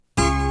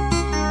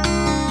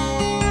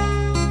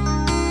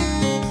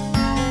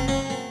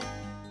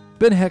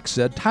Ben Heck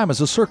said time is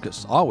a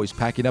circus, always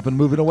packing up and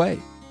moving away.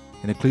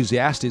 In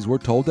Ecclesiastes, we're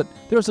told that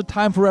there is a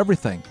time for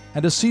everything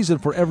and a season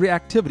for every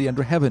activity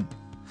under heaven.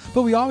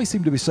 But we always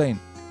seem to be saying,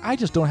 I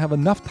just don't have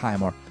enough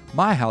time, or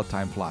my how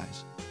time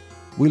flies.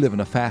 We live in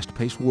a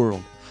fast-paced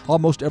world.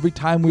 Almost every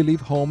time we leave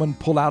home and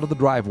pull out of the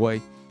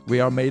driveway, we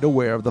are made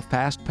aware of the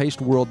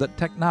fast-paced world that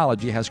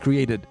technology has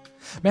created.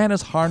 Man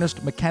has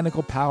harnessed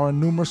mechanical power in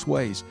numerous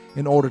ways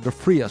in order to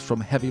free us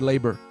from heavy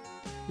labor.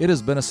 It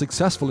has been a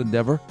successful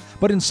endeavor,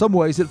 but in some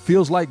ways it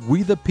feels like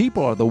we the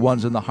people are the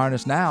ones in the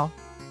harness now.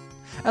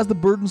 As the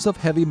burdens of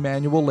heavy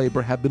manual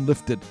labor have been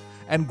lifted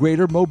and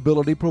greater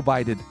mobility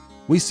provided,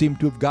 we seem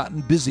to have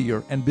gotten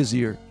busier and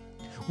busier.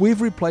 We've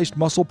replaced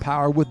muscle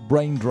power with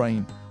brain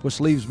drain, which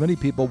leaves many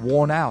people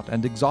worn out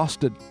and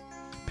exhausted.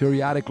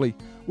 Periodically,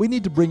 we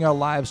need to bring our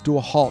lives to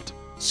a halt,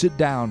 sit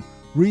down,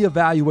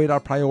 reevaluate our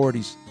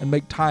priorities, and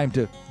make time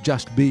to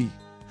just be.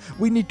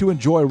 We need to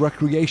enjoy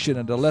recreation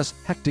at a less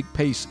hectic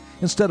pace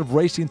instead of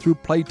racing through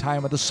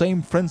playtime at the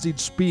same frenzied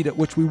speed at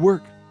which we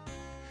work.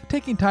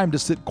 Taking time to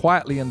sit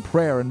quietly in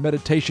prayer and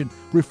meditation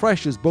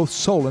refreshes both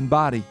soul and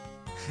body.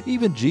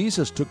 Even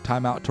Jesus took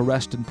time out to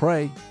rest and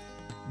pray.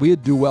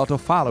 We'd do well to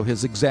follow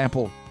his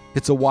example.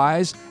 It's a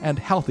wise and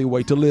healthy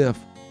way to live.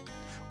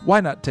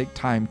 Why not take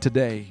time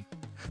today?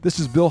 This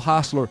is Bill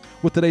Hostler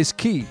with today's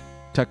Key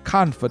to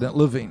Confident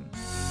Living.